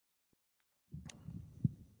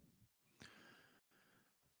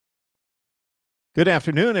Good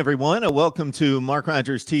afternoon, everyone. Welcome to Mark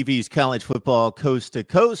Rogers TV's College Football Coast to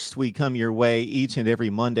Coast. We come your way each and every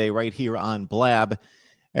Monday right here on Blab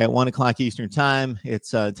at 1 o'clock Eastern Time. It's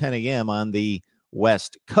 10 a.m. on the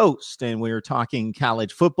West Coast, and we're talking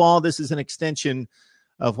college football. This is an extension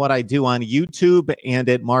of what I do on YouTube and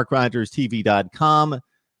at markrogerstv.com,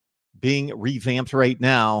 being revamped right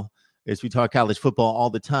now as we talk college football all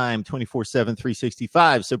the time, 24/7,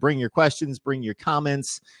 365. So bring your questions, bring your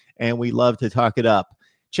comments, and we love to talk it up.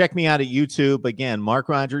 Check me out at YouTube. Again, Mark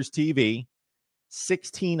Rogers TV,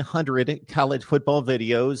 1,600 college football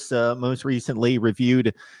videos. Most recently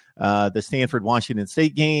reviewed the Stanford-Washington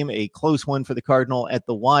State game, a close one for the Cardinal at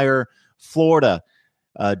the wire. Florida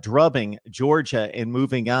drubbing Georgia and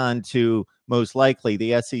moving on to most likely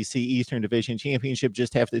the SEC Eastern Division Championship.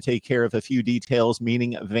 Just have to take care of a few details,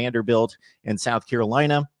 meaning Vanderbilt and South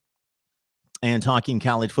Carolina, and talking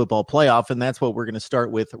college football playoff. And that's what we're going to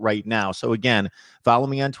start with right now. So again, follow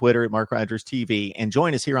me on Twitter at Mark Rogers TV and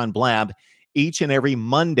join us here on Blab each and every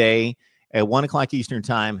Monday at 1 o'clock Eastern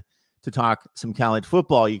Time to talk some college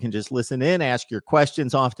football. You can just listen in, ask your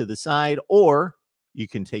questions off to the side, or you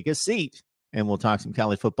can take a seat and we'll talk some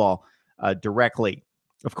college football directly.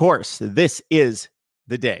 Of course, this is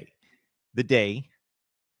the day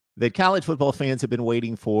that college football fans have been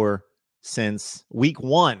waiting for since week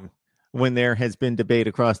one, when there has been debate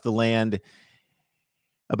across the land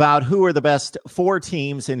about who are the best four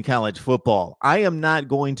teams in college football. I am not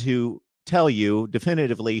going to tell you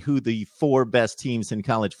definitively who the four best teams in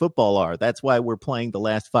college football are. That's why we're playing the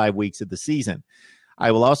last 5 weeks of the season.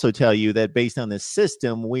 I will also tell you that based on this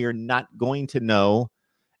system, we are not going to know,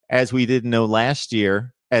 as we didn't know last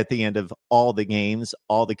year at the end of all the games,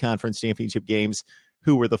 all the conference championship games,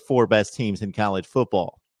 who were the four best teams in college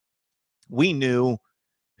football. We knew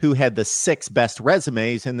who had the six best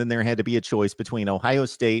resumes, and then there had to be a choice between Ohio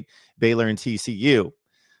State, Baylor, and TCU.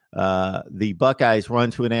 The Buckeyes' run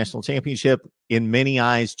to a national championship, in many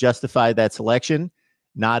eyes, justified that selection.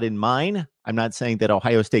 Not in mine. I'm not saying that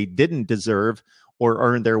Ohio State didn't deserve or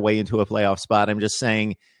earn their way into a playoff spot. I'm just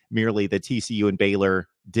saying merely that TCU and Baylor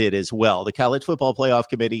did as well. The College Football Playoff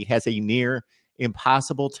Committee has a near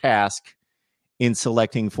impossible task in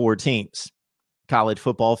selecting four teams. College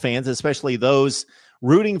football fans, especially those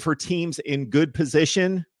rooting for teams in good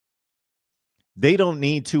position, they don't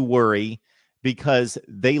need to worry because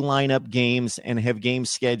they line up games and have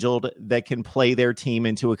games scheduled that can play their team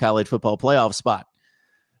into a college football playoff spot.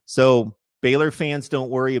 So Baylor fans, don't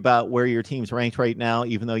worry about where your team's ranked right now,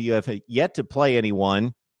 even though you have yet to play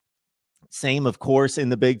anyone. Same, of course, in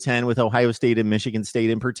the Big Ten with Ohio State and Michigan State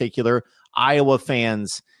in particular. Iowa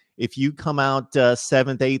fans, if you come out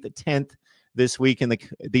 7th, 8th, 10th this week in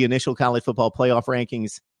the initial college football playoff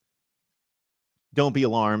rankings, don't be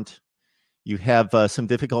alarmed. You have some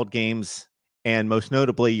difficult games, and most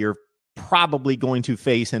notably, you're probably going to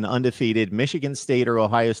face an undefeated Michigan State or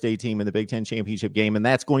Ohio State team in the Big Ten championship game, and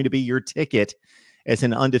that's going to be your ticket as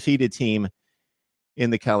an undefeated team in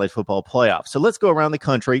the college football playoff. So let's go around the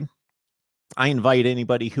country. I invite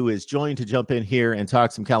anybody who is joined to jump in here and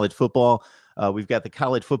talk some college football. We've got the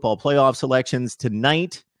college football playoff selections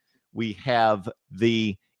tonight. We have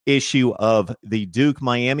the issue of the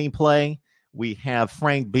Duke-Miami play. We have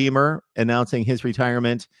Frank Beamer announcing his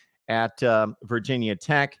retirement at Virginia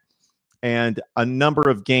Tech, and a number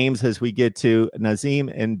of games as we get to Nazim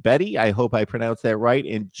and Betty. I hope I pronounced that right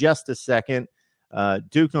in just a second.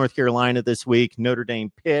 Duke, North Carolina this week, Notre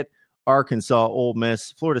Dame, Pitt, Arkansas, Ole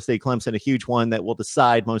Miss, Florida State, Clemson, a huge one that will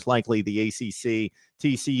decide most likely the ACC,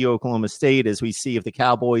 TCU, Oklahoma State, as we see if the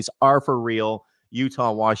Cowboys are for real,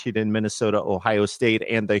 Utah, Washington, Minnesota, Ohio State,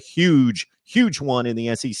 and the huge, huge one in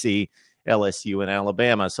the SEC, LSU and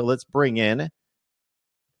Alabama. So let's bring in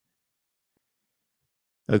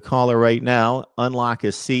a caller right now, unlock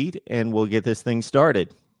a seat, and we'll get this thing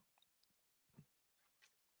started.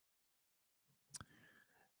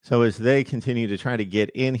 So as they continue to try to get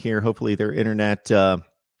in here, hopefully their internet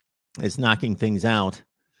is knocking things out.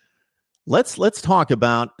 Let's talk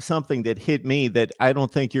about something that hit me that I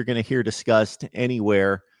don't think you're going to hear discussed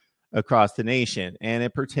anywhere across the nation, and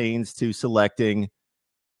it pertains to selecting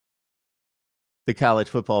the college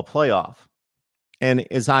football playoff.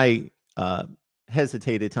 And as I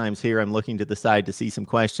hesitate at times here, I'm looking to the side to see some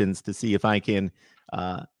questions to see if I can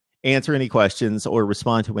answer any questions or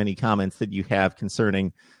respond to any comments that you have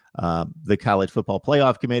concerning the College Football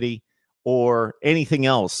Playoff Committee or anything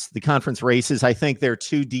else. The conference races, I think they're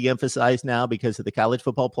too de-emphasized now because of the College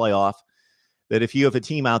Football Playoff, that if you have a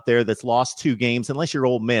team out there that's lost 2 games, unless you're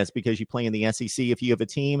Ole Miss because you play in the SEC, if you have a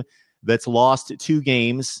team that's lost 2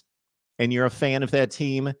 games and you're a fan of that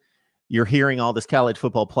team, you're hearing all this college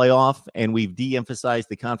football playoff, and we've de-emphasized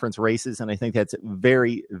the conference races, and I think that's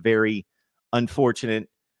very, very unfortunate.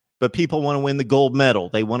 But people want to win the gold medal.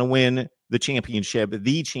 They want to win the championship,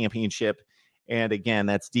 and again,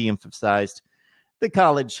 that's de-emphasized the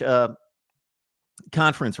college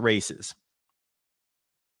conference races.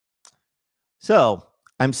 So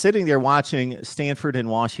I'm sitting there watching Stanford and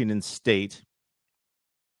Washington State,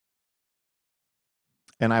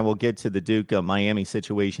 and I will get to the Duke Miami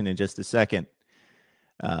situation in just a second.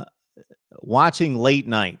 Watching late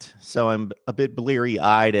night, so I'm a bit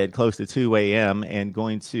bleary-eyed at close to 2 a.m. and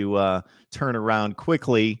going to turn around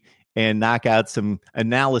quickly and knock out some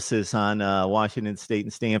analysis on Washington State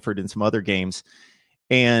and Stanford and some other games.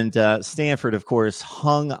 And Stanford, of course,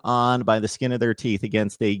 hung on by the skin of their teeth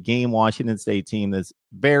against a game Washington State team that's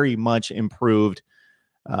very much improved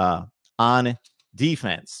on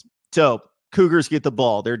defense. So Cougars get the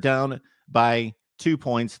ball. They're down by 2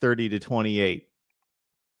 points, 30-28.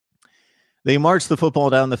 They march the football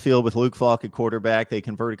down the field with Luke Falk at quarterback. They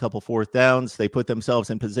convert a couple fourth downs. They put themselves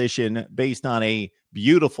in position based on a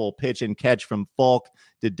beautiful pitch and catch from Falk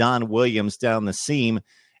to Don Williams down the seam,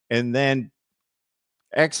 and then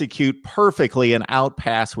execute perfectly an out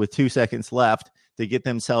pass with 2 seconds left to get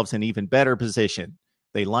themselves in even better position.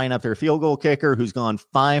 They line up their field goal kicker, who's gone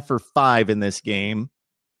 5 for 5 in this game,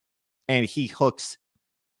 and he hooks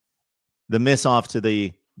the miss off to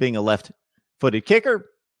the being a left-footed kicker,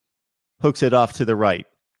 hooks it off to the right,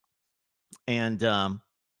 and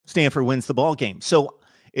Stanford wins the ball game. So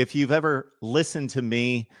if you've ever listened to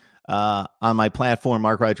me on my platform,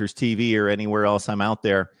 Mark Rogers TV, or anywhere else I'm out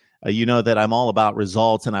there, you know that I'm all about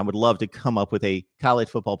results, and I would love to come up with a college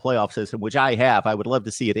football playoff system, which I have. I would love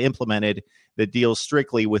to see it implemented that deals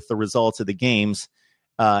strictly with the results of the games,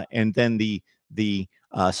 and then the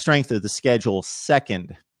strength of the schedule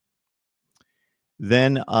second.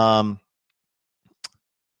 Then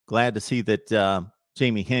glad to see that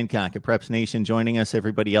Jamie Hancock at Preps Nation joining us.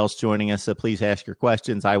 Everybody else joining us, please ask your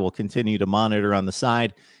questions. I will continue to monitor on the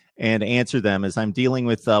side and answer them as I'm dealing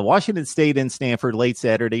with Washington State and Stanford late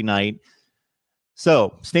Saturday night.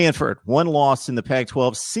 So Stanford, one loss in the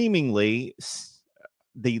Pac-12, seemingly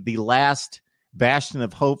the last bastion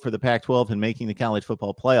of hope for the Pac-12 in making the college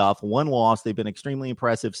football playoff. One loss. They've been extremely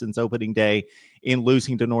impressive since opening day in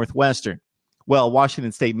losing to Northwestern. Well,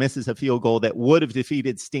 Washington State misses a field goal that would have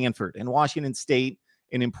defeated Stanford. And Washington State,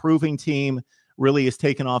 an improving team, really has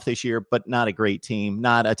taken off this year, but not a great team,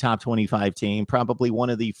 not a top 25 team, probably one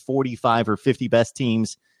of the 45 or 50 best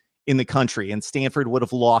teams in the country. And Stanford would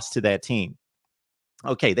have lost to that team.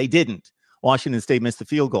 Okay, they didn't. Washington State missed the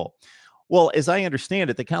field goal. Well, as I understand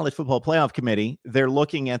it, the College Football Playoff Committee, they're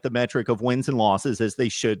looking at the metric of wins and losses as they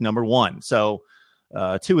should, number one. So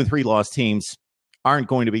 2 and 3 loss teams aren't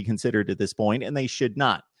going to be considered at this point, and they should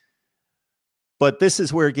not. But this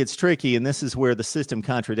is where it gets tricky, and this is where the system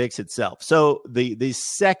contradicts itself. So the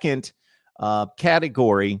second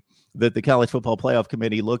category that the College Football Playoff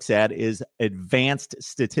Committee looks at is advanced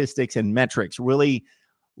statistics and metrics, really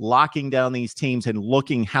locking down these teams and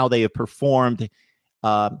looking how they have performed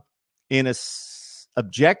in a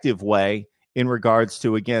objective way in regards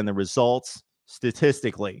to, again, the results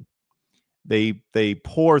statistically. They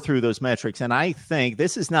pour through those metrics, and I think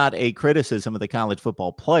this is not a criticism of the College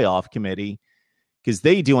Football Playoff Committee, because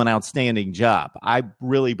they do an outstanding job. I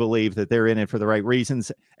really believe that they're in it for the right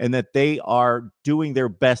reasons and that they are doing their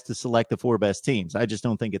best to select the 4 best teams. I just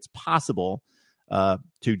don't think it's possible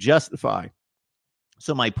to justify.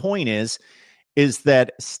 So my point is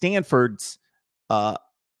that Stanford's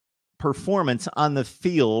performance on the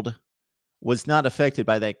field was not affected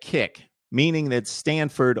by that kick, meaning that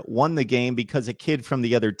Stanford won the game because a kid from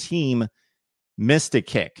the other team missed a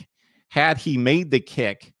kick. Had he made the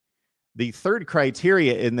kick, the third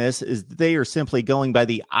criteria in this is they are simply going by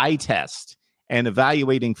the eye test and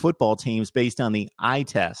evaluating football teams based on the eye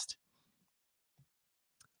test.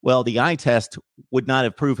 Well, the eye test would not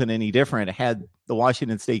have proven any different had the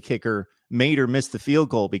Washington State kicker made or missed the field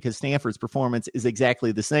goal, because Stanford's performance is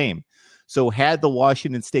exactly the same. So had the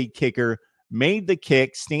Washington State kicker made the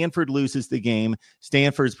kick, Stanford loses the game.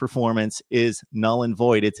 Stanford's performance is null and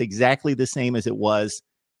void. It's exactly the same as it was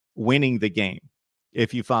winning the game,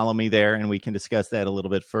 if you follow me there, and we can discuss that a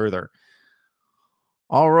little bit further.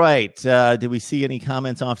 All right. Did we see any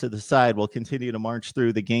comments off to the side? We'll continue to march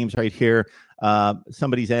through the games right here.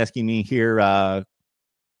 Somebody's asking me here,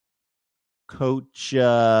 Coach,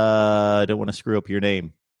 I don't want to screw up your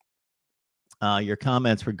name. Your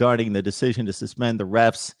comments regarding the decision to suspend the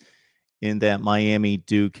refs in that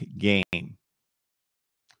Miami-Duke game.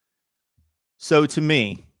 So to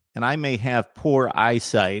me, and I may have poor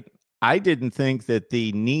eyesight, I didn't think that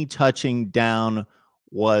the knee touching down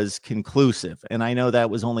was conclusive. And I know that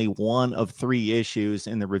was only one of three issues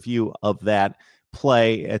in the review of that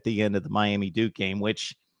play at the end of the Miami Duke game,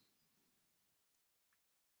 which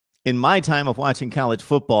in my time of watching college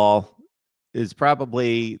football is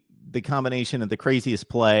probably the combination of the craziest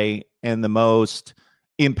play and the most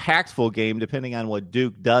impactful game, depending on what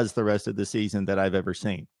Duke does the rest of the season, that I've ever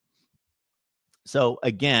seen. So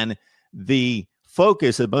again, the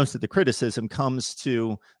focus of most of the criticism comes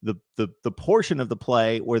to the portion of the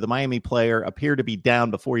play where the Miami player appeared to be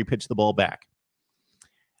down before he pitched the ball back.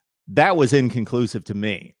 That was inconclusive to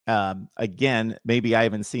me. Again, maybe I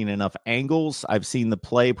haven't seen enough angles. I've seen the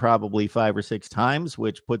play probably 5 or 6 times,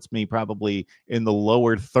 which puts me probably in the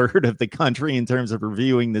lower third of the country in terms of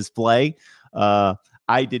reviewing this play.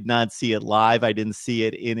 I did not see it live. I didn't see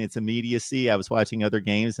it in its immediacy. I was watching other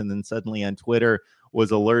games, and then suddenly on Twitter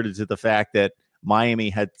was alerted to the fact that Miami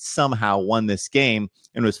had somehow won this game.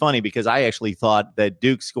 And it was funny because I actually thought that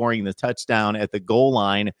Duke scoring the touchdown at the goal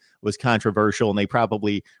line was controversial, and they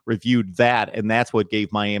probably reviewed that, and that's what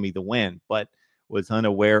gave Miami the win, but was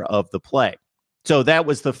unaware of the play. So that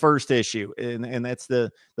was the first issue, and that's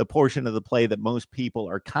the portion of the play that most people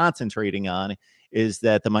are concentrating on, is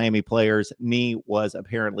that the Miami player's knee was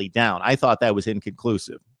apparently down. I thought that was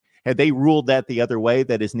inconclusive. Had they ruled that the other way,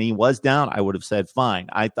 that his knee was down, I would have said fine.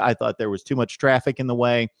 I thought there was too much traffic in the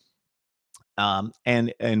way,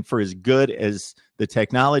 and for as good as the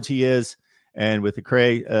technology is, and with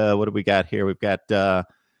the what do we got here? We've got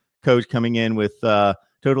Coach coming in with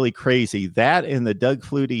totally crazy. That and the Doug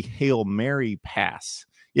Flutie Hail Mary pass.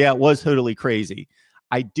 Yeah, it was totally crazy.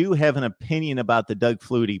 I do have an opinion about the Doug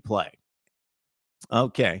Flutie play.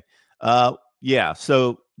 Okay. Yeah,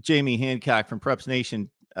 so Jamie Hancock from Preps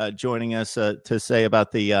Nation joining us to say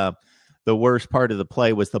about the worst part of the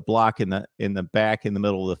play was the block in the back in the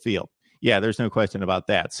middle of the field. Yeah, there's no question about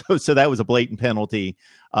that. So that was a blatant penalty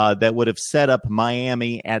that would have set up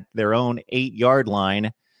Miami at their own 8-yard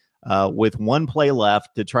line with one play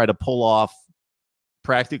left to try to pull off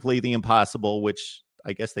practically the impossible, which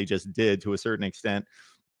I guess they just did to a certain extent,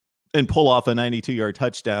 and pull off a 92-yard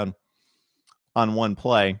touchdown on one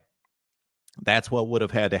play. That's what would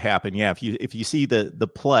have had to happen. Yeah, if you see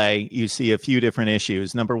the play, you see a few different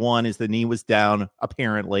issues. Number one is the knee was down,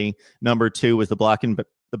 apparently. Number two was the block in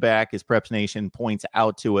the back, as Preps Nation points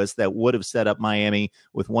out to us, that would have set up Miami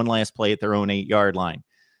with one last play at their own 8-yard line.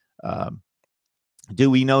 Do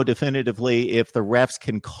we know definitively if the refs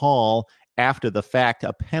can call after the fact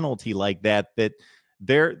a penalty like that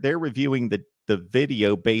they're reviewing the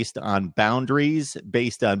video based on boundaries,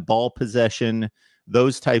 based on ball possession?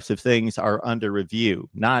 Those types of things are under review,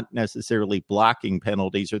 not necessarily blocking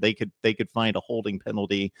penalties, or they could find a holding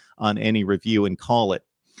penalty on any review and call it.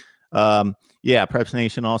 Yeah, Preps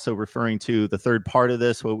Nation also referring to the third part of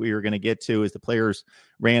this. What we were going to get to is the players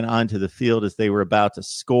ran onto the field as they were about to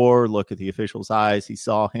score. Look at the official's eyes. He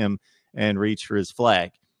saw him and reached for his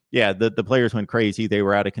flag. Yeah, the players went crazy. They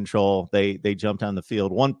were out of control. They jumped on the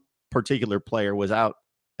field. One particular player was out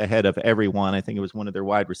ahead of everyone. I think it was one of their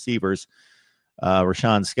wide receivers,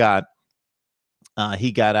 Rashawn Scott.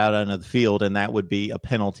 He got out onto the field, and that would be a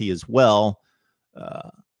penalty as well.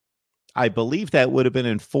 I believe that would have been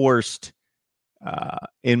enforced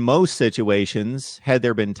in most situations had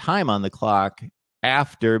there been time on the clock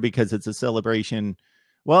after, because it's a celebration.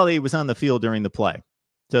 Well, he was on the field during the play,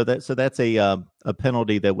 so that's a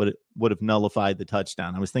penalty that would have nullified the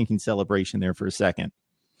touchdown. I was thinking celebration there for a second.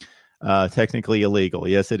 Technically illegal,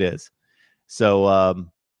 yes, it is. So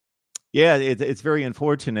yeah, it's very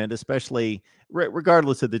unfortunate, especially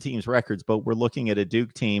regardless of the team's records. But we're looking at a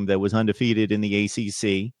Duke team that was undefeated in the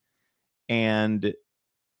ACC. And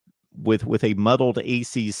with a muddled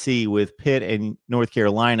ACC, with Pitt and North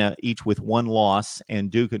Carolina each with one loss, and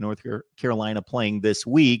Duke and North Carolina playing this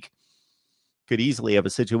week, could easily have a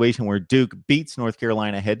situation where Duke beats North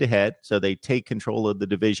Carolina head-to-head, so they take control of the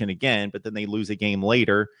division again, but then they lose a game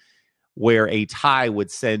later, where a tie would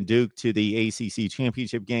send Duke to the ACC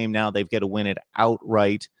championship game. Now they've got to win it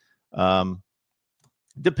outright,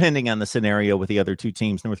 depending on the scenario with the other two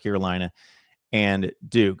teams, North Carolina and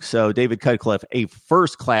Duke. So David Cutcliffe, a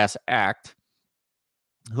first-class act,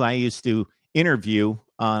 who I used to interview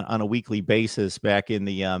on a weekly basis back in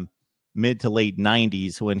the mid to late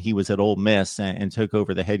 90s when he was at Ole Miss and took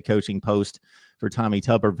over the head coaching post for Tommy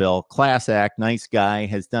Tuberville. Class act, nice guy,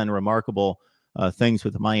 has done remarkable things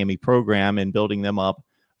with the Miami program and building them up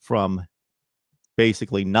from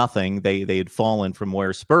basically nothing. They had fallen from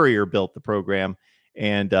where Spurrier built the program,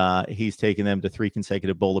 and he's taken them to 3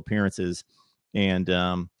 consecutive bowl appearances. And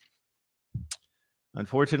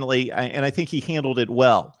Unfortunately, and I think he handled it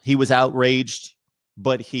well. He was outraged,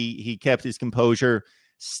 but he kept his composure,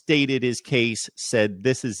 stated his case, said,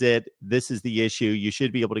 this is it. This is the issue. You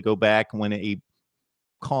should be able to go back when a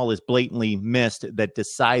call is blatantly missed that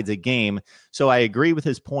decides a game. So I agree with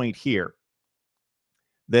his point here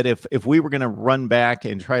that if we were going to run back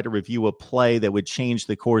and try to review a play that would change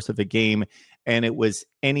the course of a game and it was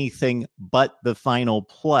anything but the final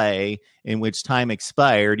play in which time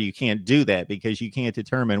expired, you can't do that because you can't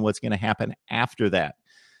determine what's going to happen after that.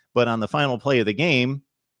 But on the final play of the game,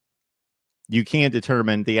 you can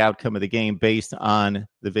determine the outcome of the game based on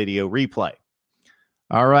the video replay.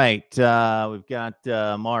 All right, we've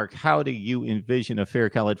got Mark. How do you envision a fair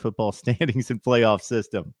college football standings and playoff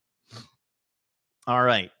system? All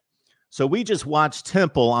right. So we just watched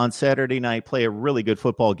Temple on Saturday night play a really good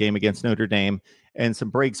football game against Notre Dame and some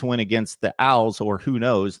breaks win against the Owls, or who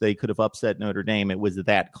knows, they could have upset Notre Dame. It was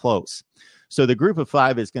that close. So the group of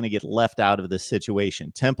five is going to get left out of this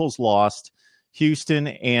situation. Temple's lost. Houston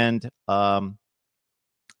and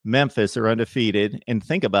Memphis are undefeated. And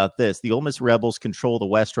think about this. The Ole Miss Rebels control the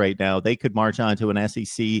West right now. They could march on to an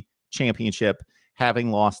SEC championship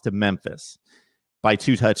having lost to Memphis by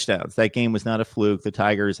 2 touchdowns. That game was not a fluke. The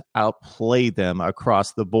Tigers outplayed them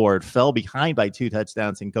across the board, fell behind by 2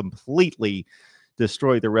 touchdowns, and completely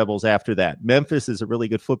destroyed the Rebels after that. Memphis is a really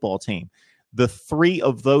good football team. The 3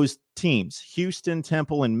 of those teams, Houston,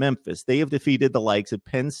 Temple, and Memphis, they have defeated the likes of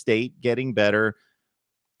Penn State, getting better,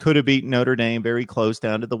 could have beaten Notre Dame very close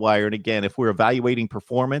down to the wire. And again, if we're evaluating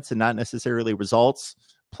performance and not necessarily results,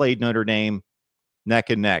 played Notre Dame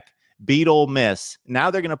neck and neck. Beat Ole Miss. Now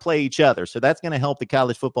they're going to play each other. So that's going to help the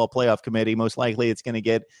College Football Playoff Committee. Most likely it's going to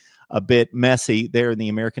get a bit messy there in the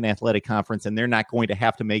American Athletic Conference, and they're not going to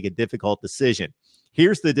have to make a difficult decision.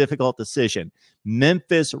 Here's the difficult decision.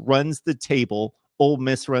 Memphis runs the table. Ole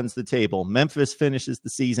Miss runs the table. Memphis finishes the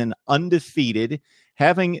season undefeated,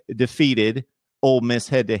 having defeated Ole Miss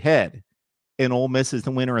head-to-head. And Ole Miss is the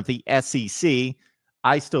winner of the SEC.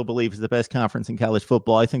 I still believe is the best conference in college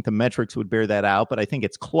football. I think the metrics would bear that out, but I think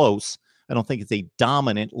it's close. I don't think it's a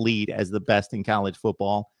dominant lead as the best in college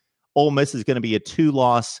football. Ole Miss is going to be a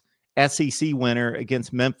 2-loss SEC winner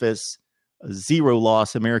against Memphis, a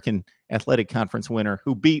 0-loss American Athletic Conference winner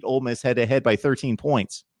who beat Ole Miss head-to-head by 13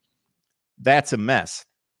 points. That's a mess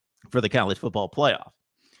for the college football playoff.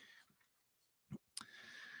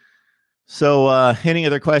 So any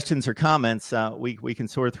other questions or comments, we can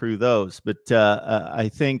sort through those. But I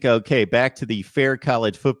think, okay, back to the fair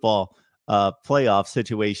college football playoff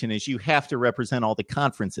situation is you have to represent all the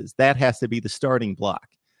conferences. That has to be the starting block.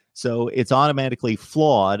 So it's automatically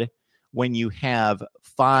flawed when you have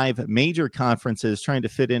 5 major conferences trying to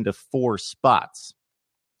fit into 4 spots.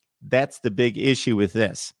 That's the big issue with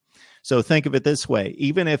this. So think of it this way.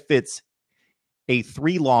 Even if it's a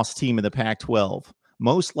 3-loss team in the Pac-12,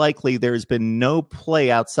 most likely there's been no play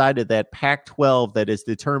outside of that Pac-12 that has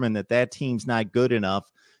determined that that team's not good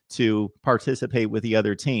enough to participate with the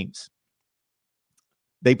other teams.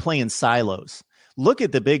 They play in silos. Look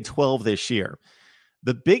at the Big 12 this year.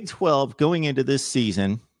 The Big 12 going into this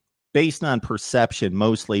season, based on perception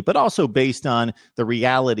mostly, but also based on the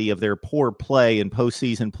reality of their poor play and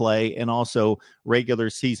postseason play and also regular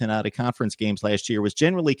season out-of-conference games last year, was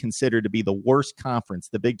generally considered to be the worst conference,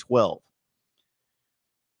 the Big 12.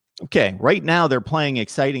 Okay, right now they're playing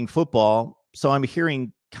exciting football, so I'm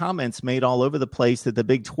hearing comments made all over the place that the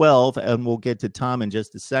Big 12, and we'll get to Tom in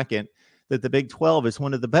just a second, that the Big 12 is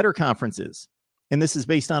one of the better conferences. And this is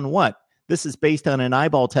based on what? This is based on an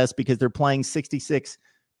eyeball test because they're playing 66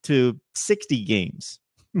 to 60 games.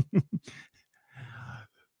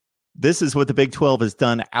 This is what the Big 12 has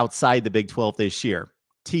done outside the Big 12 this year.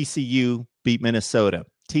 TCU beat Minnesota.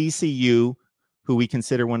 TCU, who we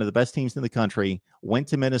consider one of the best teams in the country, went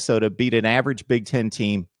to Minnesota, beat an average Big Ten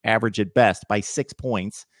team, average at best, by 6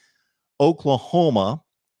 points. Oklahoma,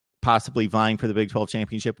 possibly vying for the Big 12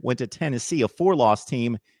 championship, went to Tennessee, a 4-loss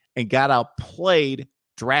team, and got outplayed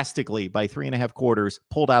drastically by 3.5 quarters,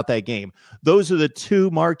 pulled out that game. Those are the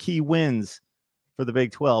 2 marquee wins for the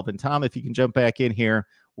Big 12. And Tom, if you can jump back in here,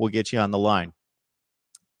 we'll get you on the line.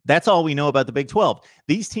 That's all we know about the Big 12.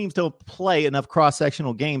 These teams don't play enough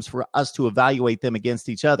cross-sectional games for us to evaluate them against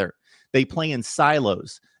each other. They play in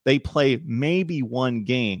silos. They play maybe one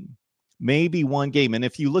game. And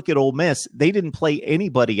if you look at Ole Miss, they didn't play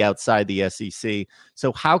anybody outside the SEC.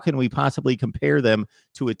 So how can we possibly compare them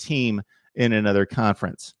to a team in another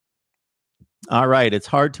conference? All right, it's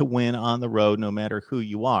hard to win on the road no matter who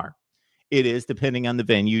you are. It is, depending on the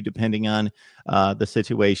venue, depending on the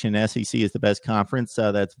situation. SEC is the best conference.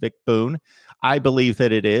 That's Vic Boone. I believe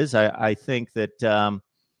that it is. I think that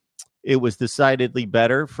it was decidedly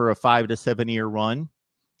better for a 5 to 7 year run.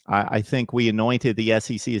 I think we anointed the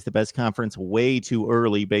SEC as the best conference way too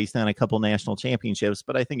early based on a couple national championships,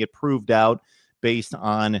 but I think it proved out based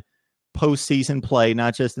on postseason play,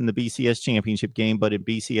 not just in the BCS championship game, but in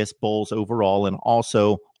BCS bowls overall, and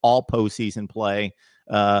also all postseason play.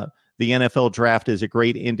 The NFL draft is a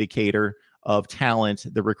great indicator of talent.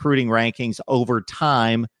 The recruiting rankings over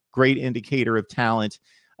time, great indicator of talent.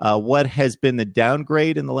 What has been the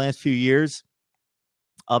downgrade in the last few years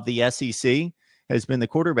of the SEC has been the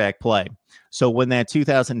quarterback play. So when that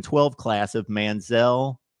 2012 class of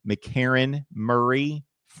Manziel, McCarron, Murray,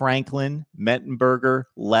 Franklin, Mettenberger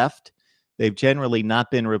left, they've generally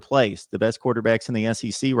not been replaced. The best quarterbacks in the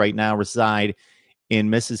SEC right now reside in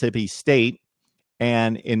Mississippi State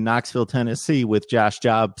and in Knoxville, Tennessee, with Josh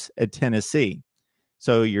Jacobs at Tennessee.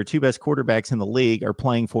 So your two best quarterbacks in the league are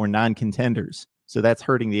playing for non-contenders. So that's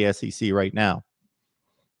hurting the SEC right now.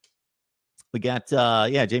 We got,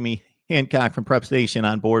 Jamie Hancock from Prep Station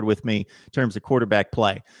on board with me in terms of quarterback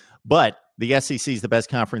play. But the SEC is the best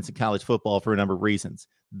conference in college football for a number of reasons.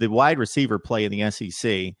 The wide receiver play in the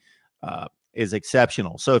SEC is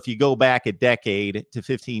exceptional. So if you go back a decade to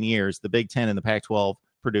 15 years, the Big Ten and the Pac-12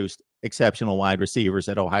 produced exceptional wide receivers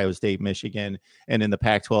at Ohio State, Michigan, and in the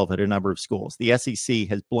Pac-12 at a number of schools. The SEC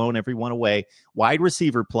has blown everyone away. Wide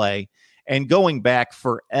receiver play, and going back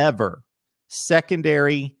forever,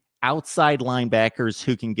 secondary outside linebackers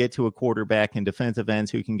who can get to a quarterback and defensive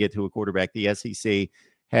ends who can get to a quarterback. The SEC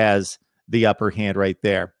has the upper hand right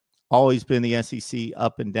there. Always been the SEC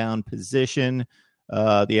up and down position.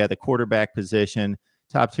 The quarterback position.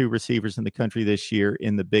 Top two receivers in the country this year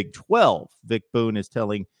in the Big 12. Vic Boone is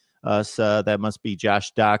telling us that must be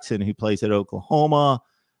Josh Doxson, who plays at Oklahoma.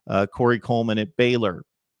 Corey Coleman at Baylor.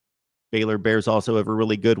 Baylor Bears also have a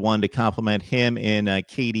really good one to complement him in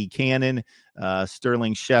Katie Cannon.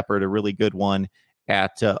 Sterling Shepard, a really good one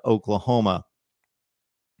at Oklahoma.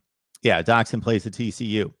 Yeah, Doxson plays at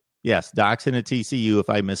TCU. Yes, Doxson at TCU, if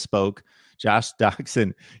I misspoke. Josh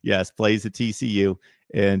Doxson, yes, plays at TCU.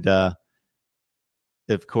 And, of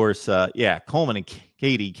course, Coleman and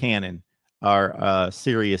Katie Cannon are a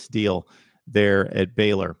serious deal there at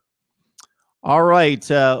Baylor. All right,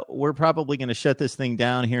 we're probably going to shut this thing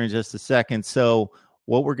down here in just a second. So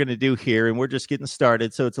what we're going to do here, and we're just getting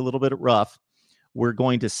started, so it's a little bit rough. We're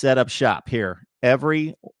going to set up shop here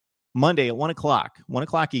every Monday at 1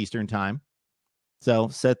 o'clock Eastern time. So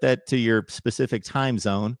set that to your specific time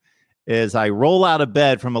zone as I roll out of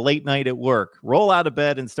bed from a late night at work. Roll out of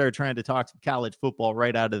bed and start trying to talk some college football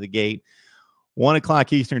right out of the gate. 1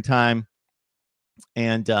 o'clock Eastern time.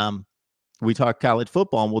 And we talk college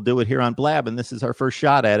football, and we'll do it here on Blab, and this is our first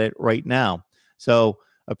shot at it right now. So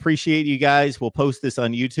appreciate you guys. We'll post this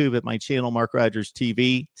on YouTube at my channel, Mark Rogers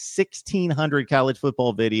TV. 1,600 college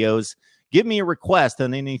football videos. Give me a request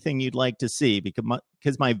on anything you'd like to see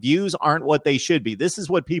because my views aren't what they should be. This is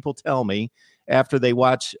what people tell me after they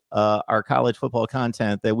watch our college football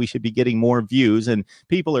content, that we should be getting more views, and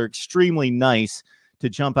people are extremely nice to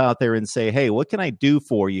jump out there and say, hey, what can I do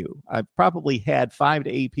for you? I've probably had 5 to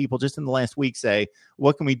 8 people just in the last week say,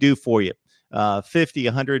 what can we do for you? 50,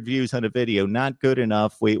 100 views on a video, not good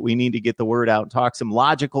enough. We need to get the word out and talk some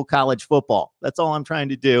logical college football. That's all I'm trying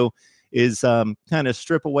to do is kind of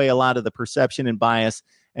strip away a lot of the perception and bias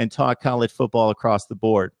and talk college football across the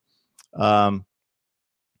board. All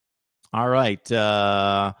right.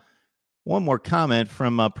 One more comment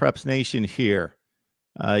from Preps Nation here.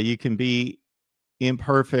 You can be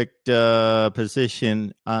imperfect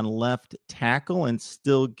position on left tackle and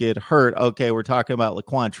still get hurt. Okay, we're talking about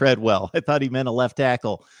Laquan Treadwell. I thought he meant a left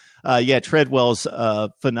tackle. Treadwell's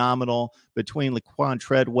phenomenal. Between Laquan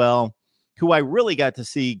Treadwell, who I really got to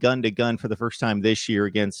see gun to gun for the first time this year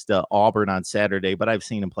against Auburn on Saturday, but I've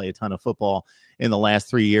seen him play a ton of football in the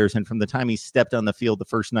last 3 years. And from the time he stepped on the field the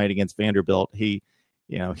first night against Vanderbilt, he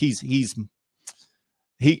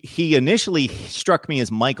initially struck me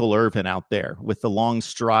as Michael Irvin out there with the long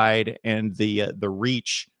stride and the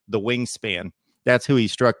reach, the wingspan. That's who he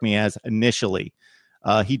struck me as initially.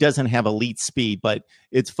 He doesn't have elite speed, but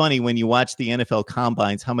it's funny when you watch the NFL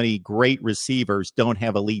combines, how many great receivers don't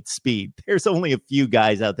have elite speed. There's only a few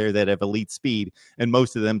guys out there that have elite speed, and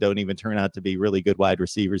most of them don't even turn out to be really good wide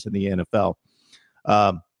receivers in the NFL.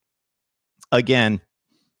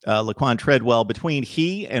 Laquan Treadwell, between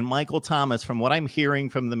he and Michael Thomas, from what I'm hearing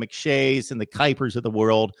from the McShays and the Kuipers of the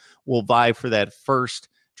world, will vie for that first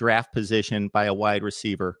draft position by a wide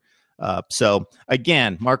receiver. So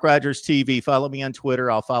again, Mark Rogers TV, follow me on Twitter.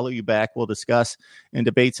 I'll follow you back. We'll discuss and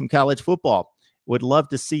debate some college football. Would love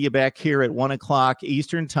to see you back here at 1 o'clock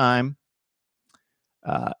Eastern time.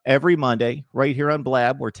 every Monday right here on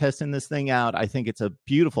Blab. We're testing this thing out. I think it's a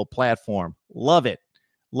beautiful platform. Love it.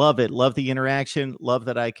 Love it. Love the interaction. Love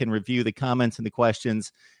that I can review the comments and the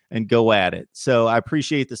questions and go at it. So I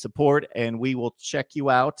appreciate the support, and we will check you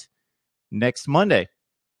out next Monday.